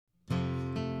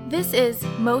This is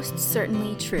most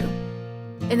certainly true.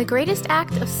 In the greatest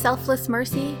act of selfless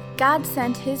mercy, God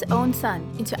sent His own Son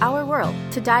into our world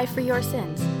to die for your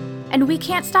sins, and we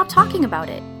can't stop talking about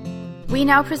it. We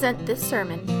now present this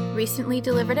sermon, recently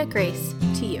delivered at Grace,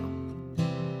 to you.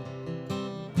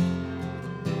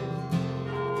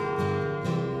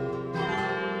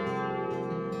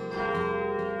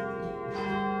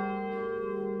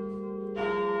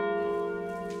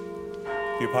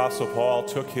 The Apostle Paul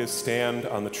took his stand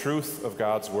on the truth of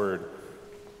God's word,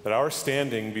 that our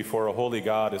standing before a holy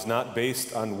God is not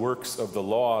based on works of the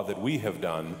law that we have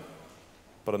done,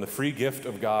 but on the free gift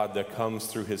of God that comes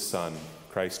through his Son,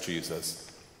 Christ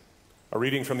Jesus. A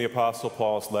reading from the Apostle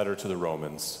Paul's letter to the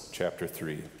Romans, chapter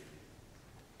 3.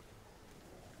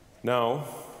 Now,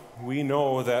 we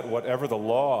know that whatever the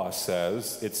law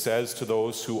says, it says to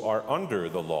those who are under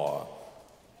the law,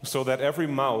 so that every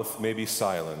mouth may be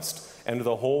silenced, and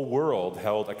the whole world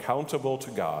held accountable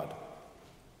to God.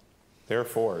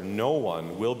 Therefore, no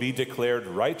one will be declared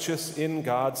righteous in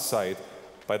God's sight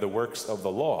by the works of the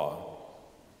law.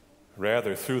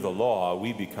 Rather, through the law,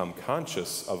 we become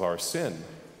conscious of our sin.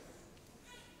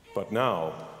 But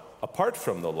now, apart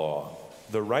from the law,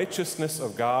 the righteousness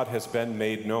of God has been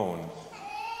made known,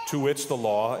 to which the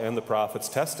law and the prophets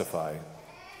testify.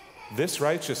 This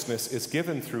righteousness is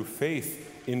given through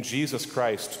faith in Jesus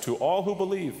Christ to all who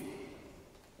believe.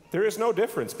 There is no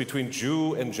difference between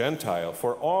Jew and Gentile,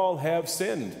 for all have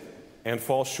sinned and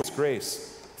fall short of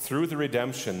grace through the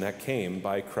redemption that came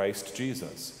by Christ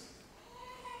Jesus.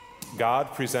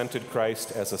 God presented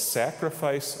Christ as a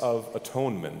sacrifice of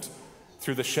atonement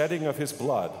through the shedding of his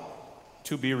blood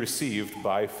to be received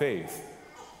by faith.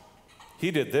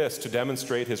 He did this to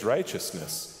demonstrate his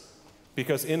righteousness,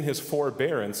 because in his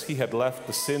forbearance he had left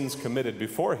the sins committed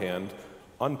beforehand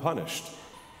unpunished.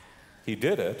 He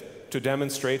did it to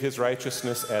demonstrate his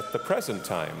righteousness at the present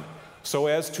time, so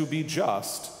as to be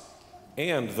just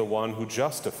and the one who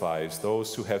justifies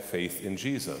those who have faith in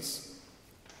Jesus.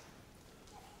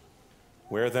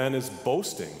 Where then is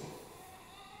boasting?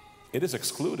 It is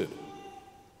excluded.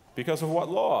 Because of what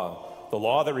law? The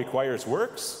law that requires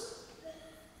works?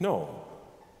 No,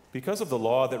 because of the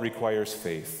law that requires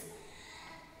faith.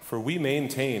 For we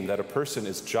maintain that a person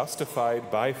is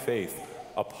justified by faith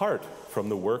apart from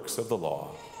the works of the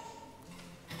law.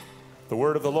 The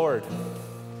word of the Lord.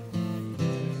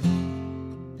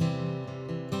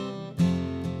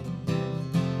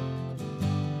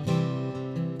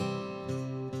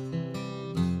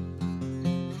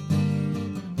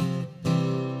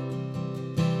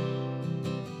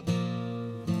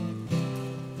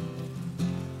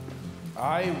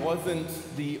 I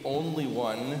wasn't the only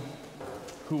one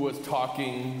who was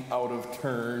talking out of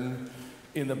turn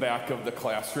in the back of the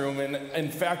classroom. And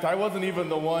in fact, I wasn't even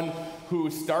the one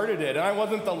who started it. And I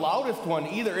wasn't the loudest one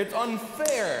either. It's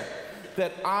unfair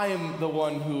that I'm the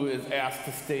one who is asked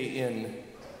to stay in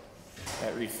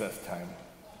at recess time.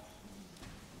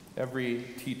 Every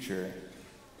teacher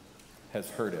has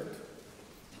heard it.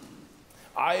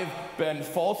 I've been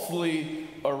falsely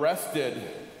arrested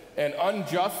and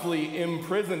unjustly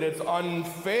imprisoned. It's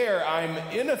unfair. I'm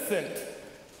innocent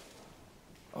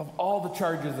of all the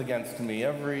charges against me.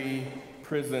 Every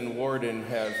prison warden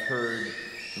has heard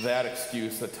that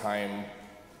excuse a time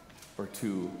or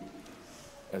two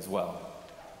as well.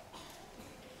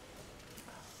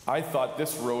 I thought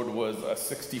this road was a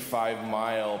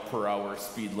 65-mile-per-hour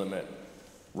speed limit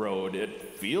road. It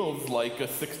feels like a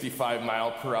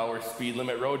 65-mile-per-hour speed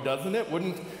limit road, doesn't it?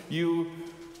 Wouldn't you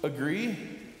agree?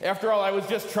 After all, I was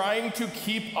just trying to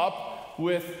keep up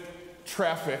with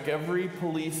traffic. Every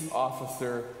police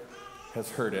officer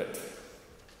has heard it.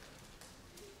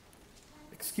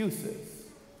 Excuses.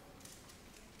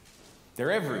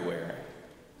 They're everywhere.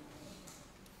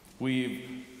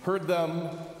 We've heard them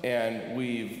and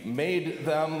we've made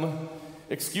them.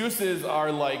 Excuses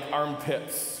are like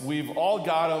armpits. We've all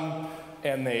got them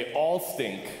and they all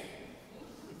stink.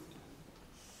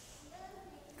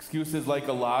 Excuses, like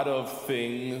a lot of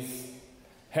things,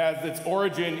 has its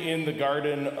origin in the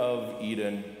Garden of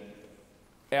Eden.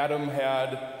 Adam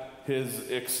had his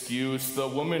excuse. The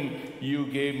woman you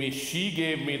gave me, she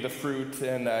gave me the fruit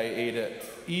and I ate it.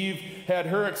 Eve had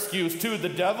her excuse too. The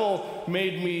devil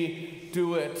made me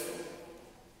do it.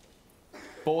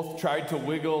 Both tried to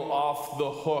wiggle off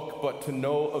the hook, but to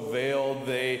no avail.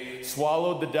 They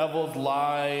swallowed the devil's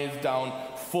lies down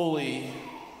fully,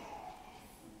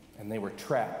 and they were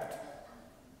trapped,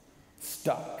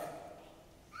 stuck,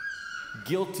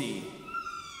 guilty,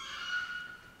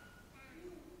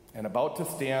 and about to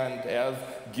stand as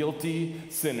guilty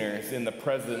sinners in the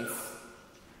presence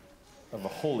of a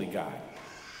holy God.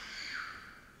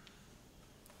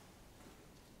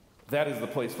 That is the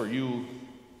place for you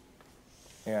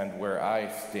and where I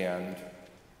stand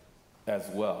as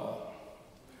well.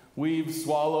 We've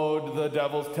swallowed the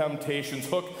devil's temptations,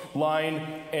 hook, line,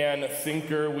 and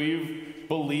sinker. We've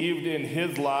believed in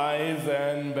his lies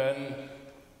and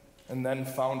then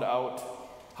found out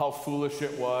how foolish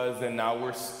it was, and now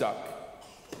we're stuck,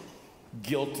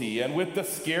 guilty. And with the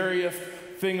scariest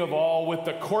thing of all, with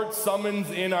the court summons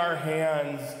in our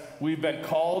hands, we've been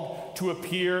called to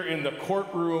appear in the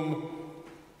courtroom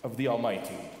of the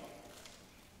Almighty.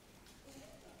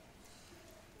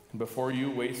 Before you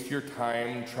waste your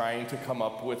time trying to come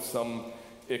up with some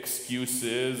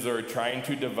excuses or trying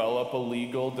to develop a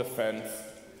legal defense,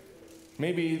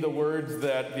 maybe the words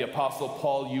that the Apostle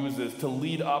Paul uses to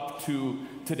lead up to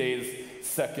today's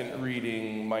second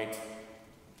reading might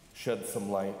shed some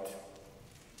light.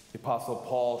 The Apostle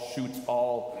Paul shoots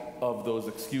all of those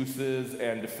excuses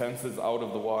and defenses out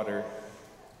of the water.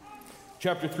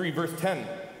 Chapter 3, verse 10.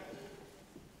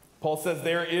 Paul says,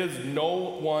 "There is no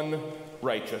one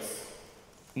righteous,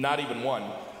 not even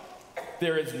one.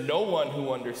 There is no one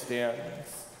who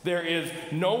understands. There is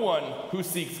no one who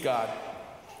seeks God.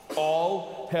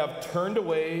 All have turned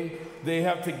away. They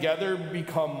have together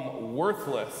become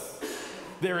worthless.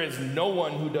 There is no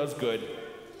one who does good,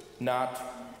 not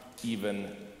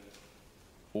even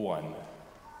one."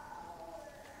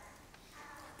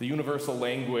 The universal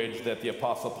language that the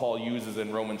Apostle Paul uses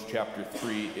in Romans chapter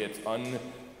 3, it's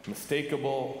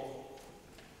unmistakable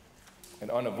and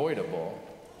unavoidable.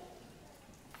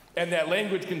 And that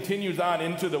language continues on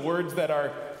into the words that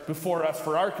are before us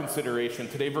for our consideration.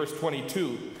 Today, verse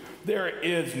 22, "There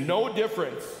is no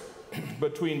difference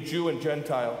between Jew and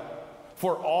Gentile,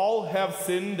 for all have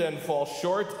sinned and fall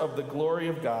short of the glory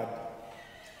of God."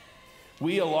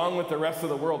 We, along with the rest of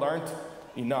the world, aren't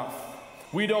enough.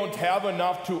 We don't have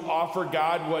enough to offer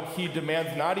God what he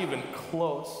demands, not even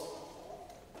close.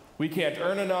 We can't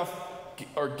earn enough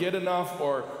or get enough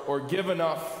or give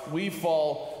enough. We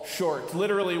fall short.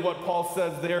 Literally what Paul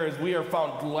says there is we are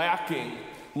found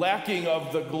lacking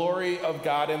of the glory of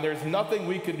God, and there's nothing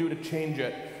we can do to change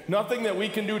it. Nothing that we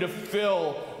can do to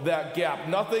fill that gap.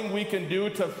 Nothing we can do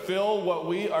to fill what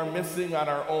we are missing on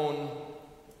our own,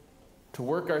 to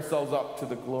work ourselves up to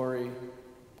the glory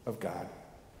of God.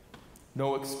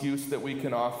 No excuse that we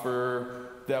can offer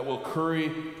that will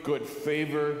curry good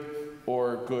favor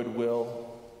or goodwill,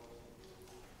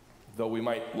 though we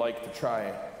might like to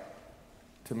try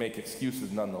to make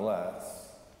excuses nonetheless.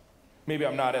 Maybe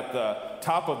I'm not at the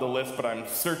top of the list, but I'm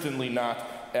certainly not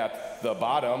at the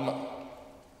bottom.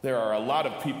 There are a lot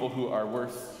of people who are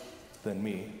worse than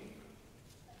me.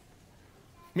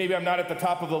 Maybe I'm not at the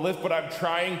top of the list, but I'm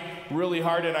trying really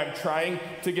hard, and I'm trying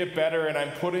to get better, and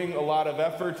I'm putting a lot of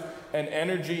effort and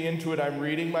energy into it. I'm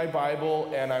reading my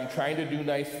Bible, and I'm trying to do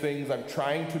nice things. I'm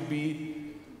trying to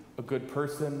be a good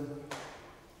person.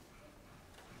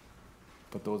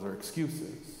 But those are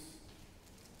excuses.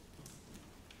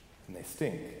 And they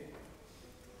stink.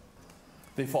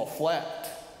 They fall flat.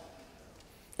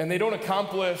 And they don't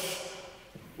accomplish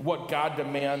what God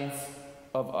demands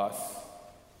of us.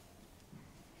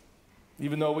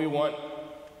 Even though we want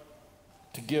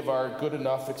to give our good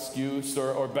enough excuse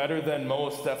or better than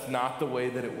most, that's not the way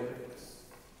that it works.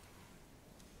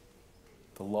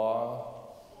 The law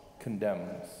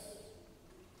condemns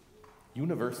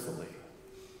universally.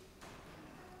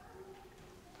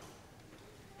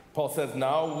 Paul says,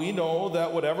 "Now we know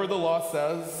that whatever the law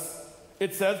says,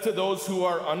 it says to those who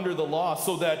are under the law,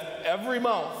 so that every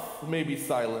mouth may be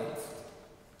silenced,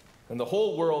 and the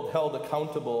whole world held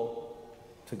accountable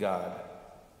to God."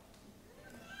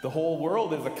 The whole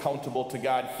world is accountable to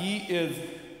God. He is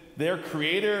their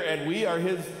creator, and we are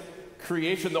his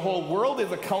creation. The whole world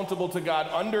is accountable to God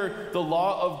under the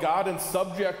law of God and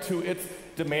subject to its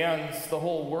demands. The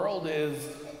whole world is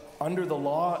under the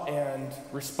law and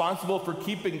responsible for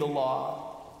keeping the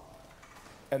law.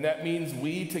 And that means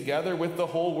we, together with the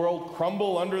whole world,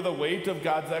 crumble under the weight of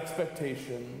God's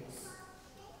expectations.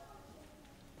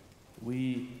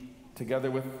 We,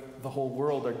 together with the whole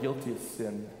world, are guilty of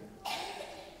sin.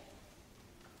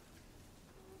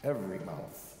 Every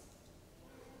mouth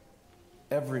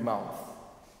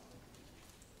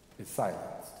is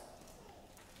silenced.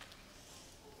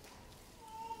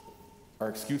 Our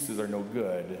excuses are no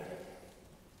good.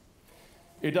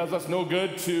 It does us no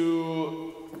good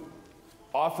to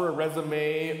offer a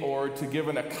resume or to give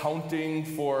an accounting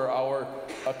for our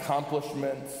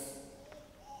accomplishments.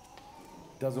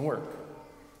 It doesn't work.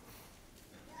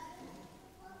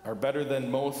 Our better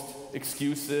than most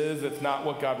excuses, it's not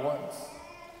what God wants.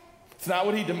 It's not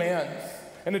what he demands.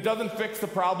 And it doesn't fix the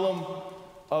problem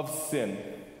of sin.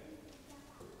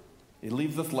 It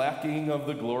leaves us lacking of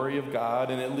the glory of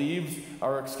God, and it leaves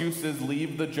our excuses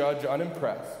leave the judge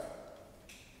unimpressed.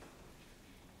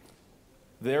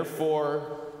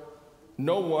 Therefore,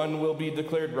 no one will be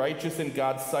declared righteous in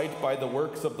God's sight by the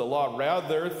works of the law.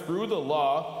 Rather, through the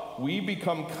law, we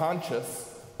become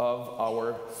conscious of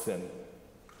our sin.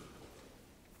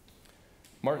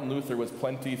 Martin Luther was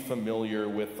plenty familiar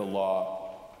with the law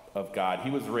of God. He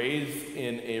was raised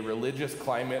in a religious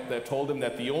climate that told him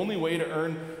that the only way to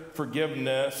earn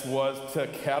forgiveness was to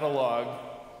catalog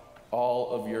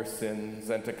all of your sins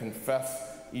and to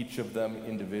confess each of them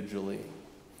individually.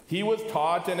 He was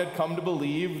taught and had come to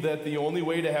believe that the only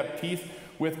way to have peace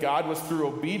with God was through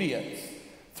obedience,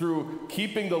 through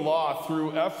keeping the law,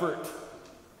 through effort.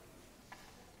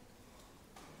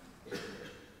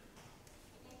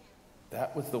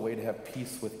 That was the way to have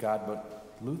peace with God, but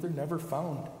Luther never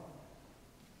found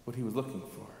what he was looking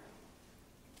for.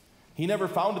 He never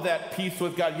found that peace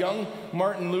with God. Young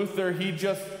Martin Luther, he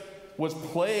just was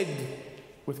plagued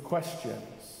with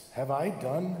questions. Have I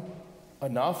done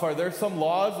enough? Are there some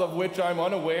laws of which I'm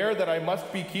unaware that I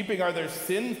must be keeping? Are there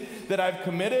sins that I've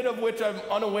committed of which I'm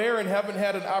unaware and haven't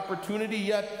had an opportunity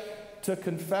yet to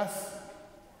confess?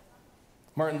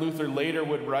 Martin Luther later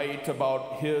would write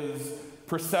about his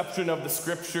perception of the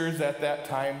scriptures at that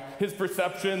time, his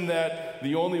perception that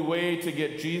the only way to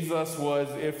get Jesus was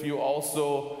if you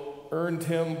also earned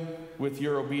him with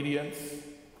your obedience.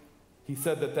 He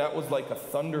said that that was like a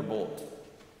thunderbolt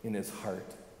in his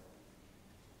heart.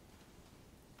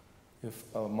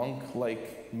 If a monk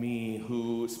like me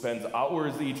who spends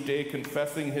hours each day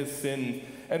confessing his sins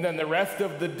and then the rest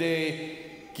of the day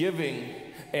giving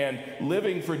and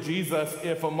living for Jesus,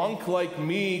 if a monk like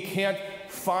me can't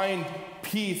find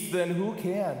peace, then who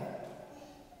can?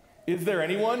 Is there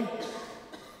anyone?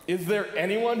 Is there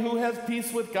anyone who has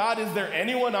peace with God? Is there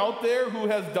anyone out there who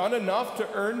has done enough to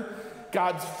earn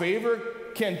God's favor?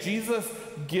 Can Jesus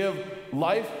give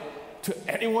life to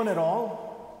anyone at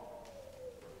all?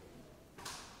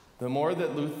 The more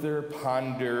that Luther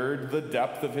pondered the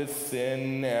depth of his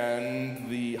sin and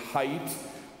the height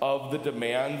of the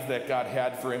demands that God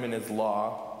had for him in his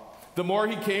law, the more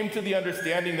he came to the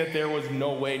understanding that there was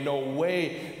no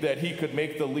way that he could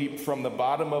make the leap from the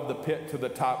bottom of the pit to the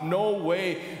top. No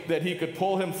way that he could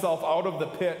pull himself out of the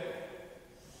pit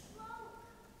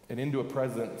and into a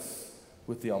presence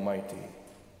with the Almighty.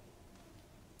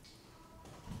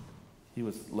 He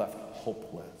was left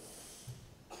hopeless.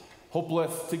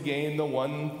 Hopeless to gain the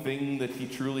one thing that he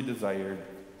truly desired: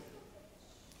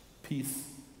 peace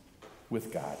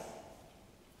with God.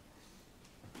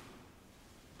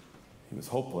 He was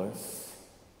hopeless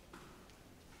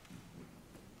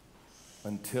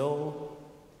until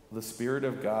the Spirit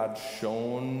of God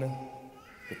shone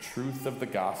the truth of the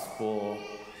gospel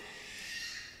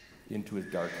into his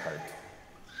dark heart.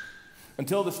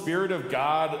 Until the Spirit of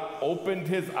God opened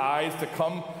his eyes to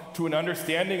come to an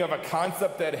understanding of a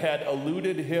concept that had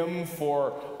eluded him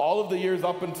for all of the years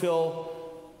up until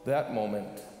that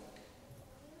moment: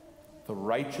 the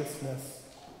righteousness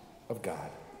of God.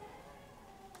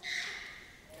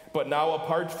 But now,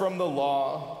 apart from the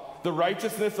law, the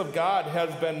righteousness of God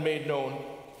has been made known,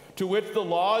 to which the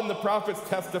law and the prophets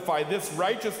testify. This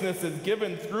righteousness is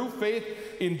given through faith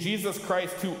in Jesus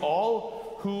Christ to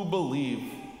all who believe.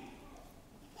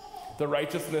 The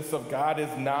righteousness of God is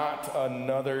not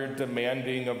another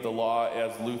demanding of the law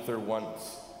as Luther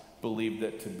once believed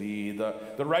it to be.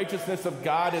 The righteousness of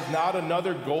God is not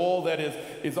another goal that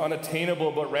is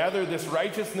unattainable, but rather this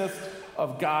righteousness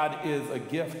of God is a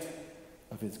gift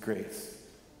of his grace.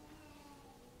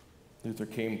 Luther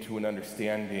came to an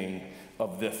understanding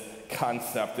of this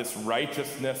concept, this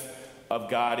righteousness of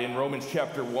God, in Romans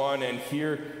chapter 1 and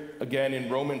here again in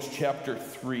Romans chapter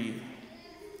 3.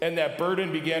 And that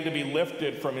burden began to be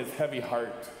lifted from his heavy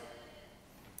heart.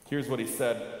 Here's what he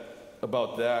said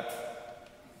about that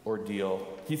ordeal.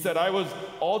 He said, "I was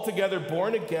altogether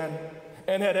born again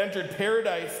and had entered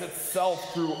paradise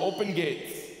itself through open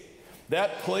gates.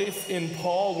 That place in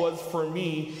Paul was for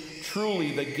me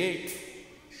truly the gate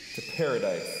to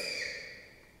paradise."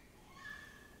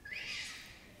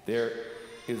 There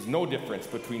is no difference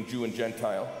between Jew and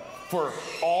Gentile, for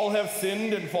all have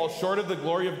sinned and fall short of the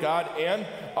glory of God and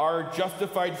are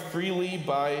justified freely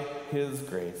by his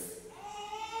grace.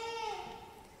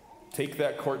 Take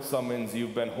that court summons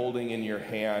you've been holding in your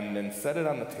hand and set it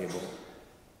on the table.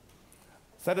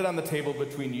 Set it on the table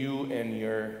between you and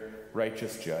your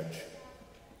righteous judge.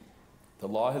 The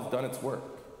law has done its work.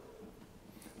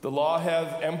 The law has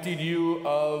emptied you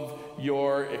of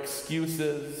your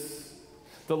excuses.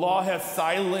 The law has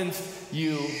silenced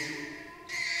you,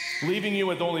 leaving you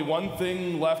with only one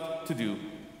thing left to do: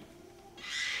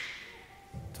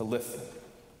 to listen.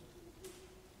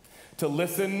 To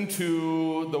listen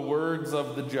to the words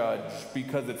of the judge,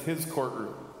 because it's his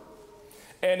courtroom.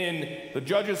 And in the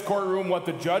judge's courtroom, what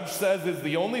the judge says is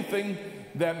the only thing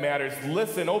that matters.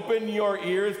 Listen, open your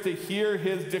ears to hear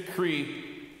his decree.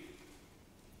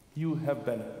 You have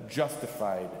been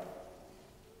justified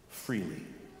freely.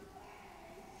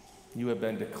 You have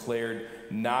been declared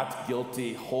not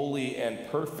guilty, holy, and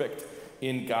perfect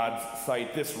in God's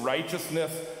sight. This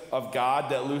righteousness of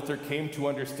God that Luther came to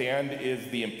understand is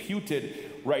the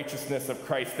imputed righteousness of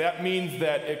Christ. That means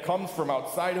that it comes from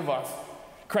outside of us.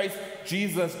 Christ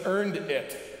Jesus earned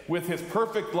it with his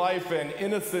perfect life and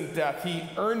innocent death. He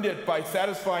earned it by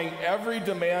satisfying every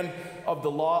demand of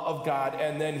the law of God,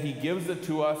 and then he gives it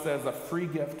to us as a free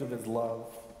gift of his love.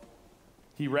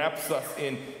 He wraps us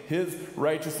in his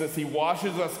righteousness. He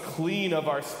washes us clean of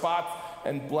our spots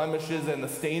and blemishes and the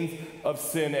stains of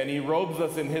sin, and he robes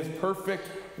us in his perfect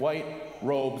white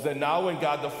robes. And now when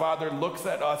God the Father looks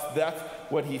at us, that's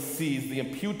what he sees, the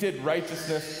imputed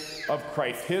righteousness of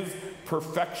Christ. His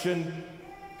perfection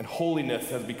and holiness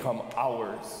has become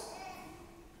ours.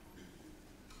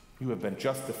 You have been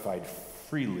justified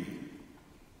freely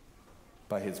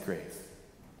by his grace.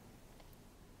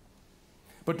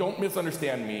 But don't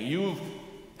misunderstand me. You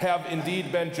have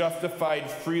indeed been justified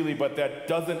freely, but that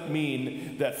doesn't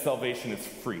mean that salvation is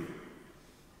free.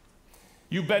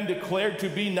 You've been declared to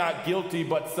be not guilty,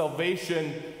 but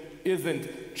salvation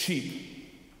isn't cheap.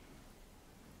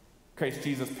 Christ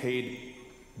Jesus paid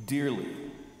dearly.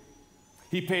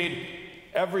 He paid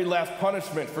every last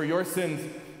punishment for your sins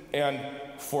and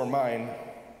for mine.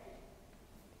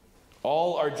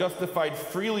 All are justified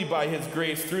freely by his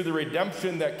grace through the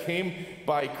redemption that came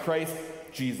by Christ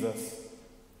Jesus.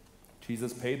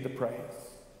 Jesus paid the price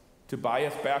to buy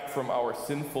us back from our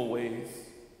sinful ways.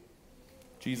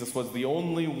 Jesus was the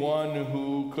only one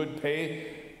who could pay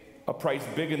a price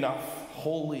big enough,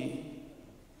 holy,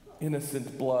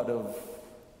 innocent blood of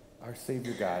our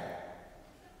Savior God.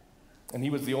 And he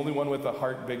was the only one with a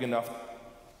heart big enough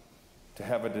to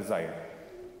have a desire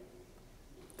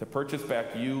to purchase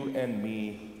back you and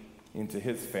me into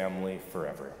his family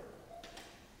forever.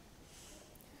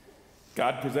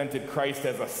 God presented Christ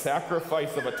as a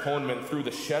sacrifice of atonement through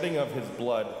the shedding of his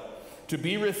blood to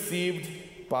be received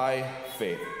by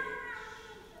faith.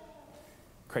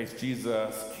 Christ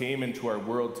Jesus came into our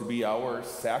world to be our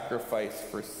sacrifice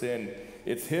for sin.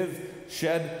 It's his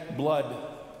shed blood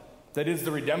that is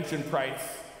the redemption price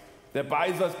that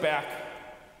buys us back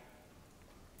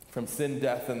from sin,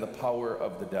 death, and the power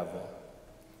of the devil.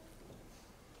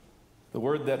 The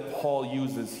word that Paul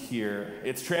uses here,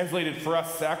 it's translated for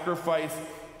us sacrifice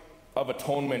of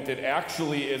atonement. It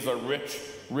actually is a rich,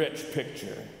 rich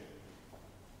picture.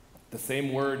 The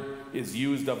same word is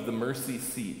used of the mercy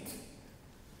seat,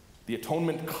 the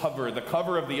atonement cover, the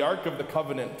cover of the Ark of the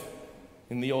Covenant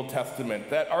in the Old Testament.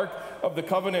 That Ark of the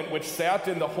Covenant which sat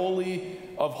in the Holy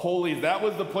of Holies, that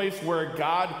was the place where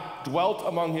God dwelt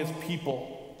among his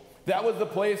people. That was the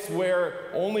place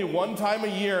where only one time a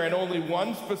year and only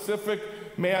one specific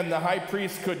man, the high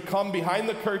priest, could come behind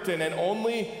the curtain, and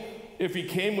only if he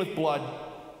came with blood.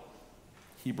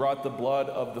 He brought the blood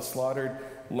of the slaughtered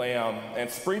lamb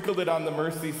and sprinkled it on the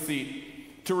mercy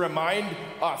seat to remind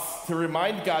us, to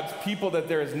remind God's people that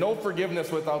there is no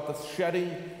forgiveness without the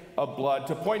shedding of blood,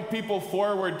 to point people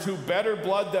forward to better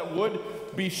blood that would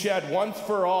be shed once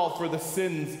for all for the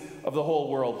sins of the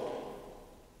whole world.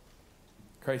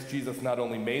 Christ Jesus not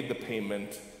only made the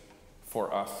payment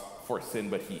for us for sin,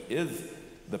 but he is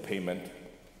the payment.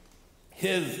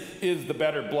 His is the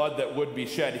better blood that would be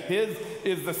shed. His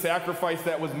is the sacrifice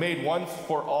that was made once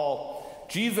for all.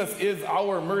 Jesus is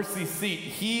our mercy seat.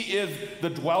 He is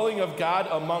the dwelling of God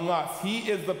among us. He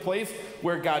is the place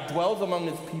where God dwells among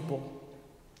his people.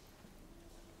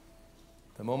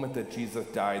 The moment that Jesus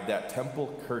died, that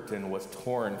temple curtain was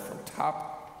torn from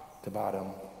top to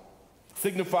bottom,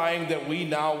 signifying that we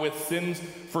now, with sins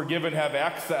forgiven, have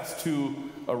access to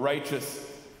a righteous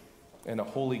and a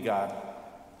holy God.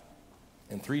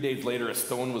 And 3 days later, a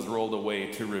stone was rolled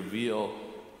away to reveal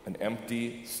an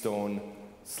empty stone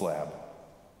slab,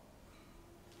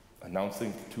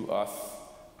 announcing to us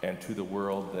and to the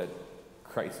world that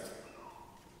Christ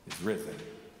is risen.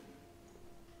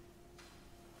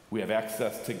 We have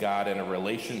access to God and a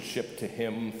relationship to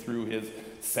him through his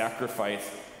sacrifice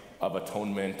of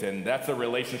atonement, and that's a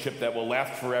relationship that will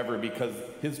last forever because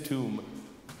his tomb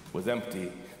was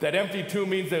empty. That empty tomb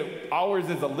means that ours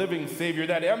is a living Savior.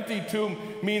 That empty tomb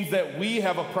means that we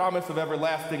have a promise of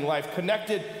everlasting life.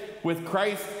 Connected with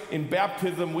Christ in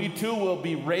baptism, we too will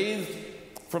be raised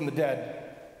from the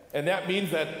dead. And that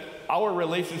means that our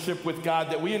relationship with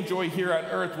God that we enjoy here on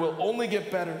earth will only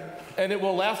get better, and it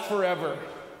will last forever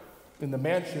in the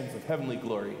mansions of heavenly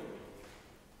glory.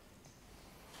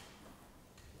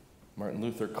 Martin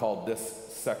Luther called this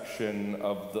section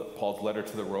of Paul's letter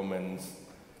to the Romans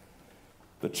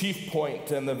the chief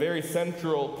point and the very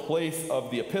central place of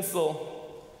the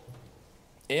epistle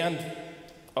and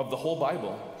of the whole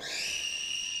Bible.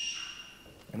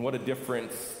 And what a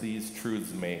difference these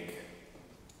truths make.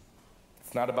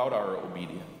 It's not about our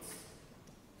obedience.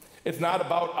 It's not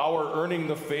about our earning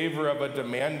the favor of a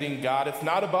demanding God. It's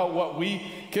not about what we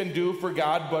can do for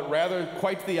God, but rather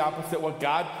quite the opposite, what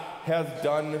God has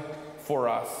done for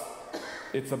us.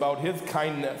 It's about his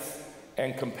kindness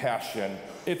and compassion.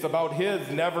 It's about his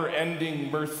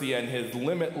never-ending mercy and his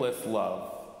limitless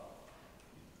love.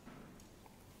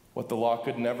 What the law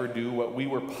could never do, what we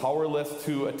were powerless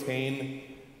to attain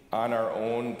on our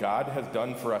own, God has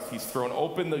done for us. He's thrown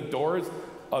open the doors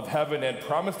of heaven and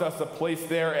promised us a place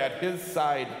there at his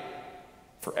side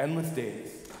for endless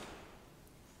days.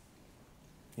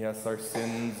 Yes, our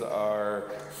sins are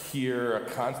here, a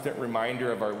constant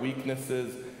reminder of our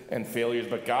weaknesses and failures,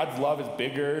 but God's love is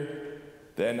bigger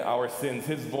than our sins.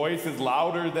 His voice is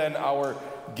louder than our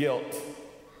guilt.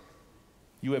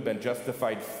 You have been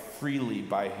justified freely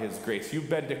by his grace. You've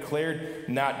been declared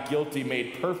not guilty,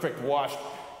 made perfect, washed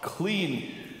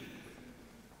clean.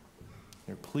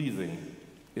 You're pleasing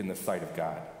in the sight of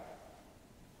God.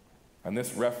 On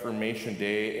this Reformation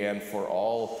Day and for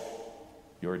all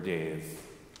your days,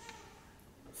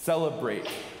 celebrate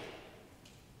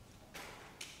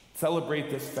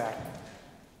this fact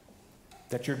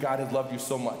that your God has loved you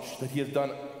so much, that he has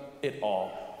done it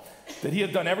all, that he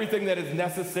has done everything that is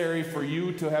necessary for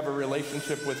you to have a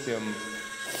relationship with him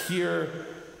here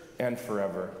and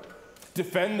forever.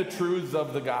 Defend the truths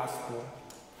of the gospel.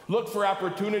 Look for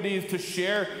opportunities to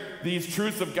share these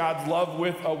truths of God's love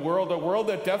with a world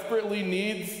that desperately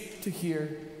needs to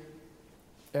hear,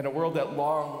 and a world that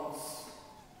longs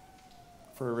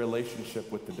for a relationship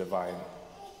with the divine.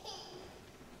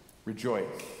 Rejoice.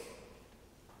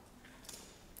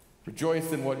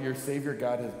 Rejoice in what your Savior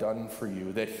God has done for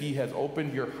you, that he has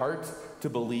opened your heart to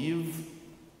believe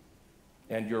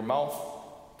and your mouth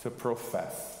to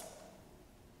profess.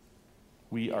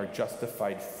 We are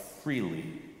justified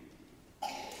freely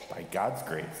by God's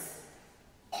grace.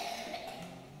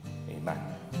 Amen.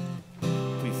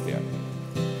 Please stand.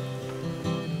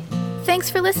 Thanks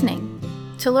for listening.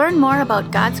 To learn more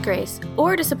about God's grace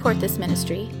or to support this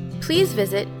ministry, please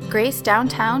visit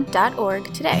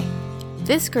gracedowntown.org today.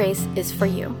 This grace is for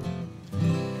you.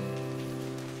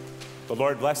 The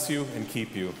Lord bless you and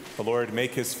keep you. The Lord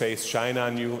make his face shine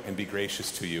on you and be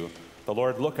gracious to you. The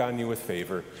Lord look on you with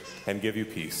favor and give you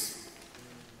peace.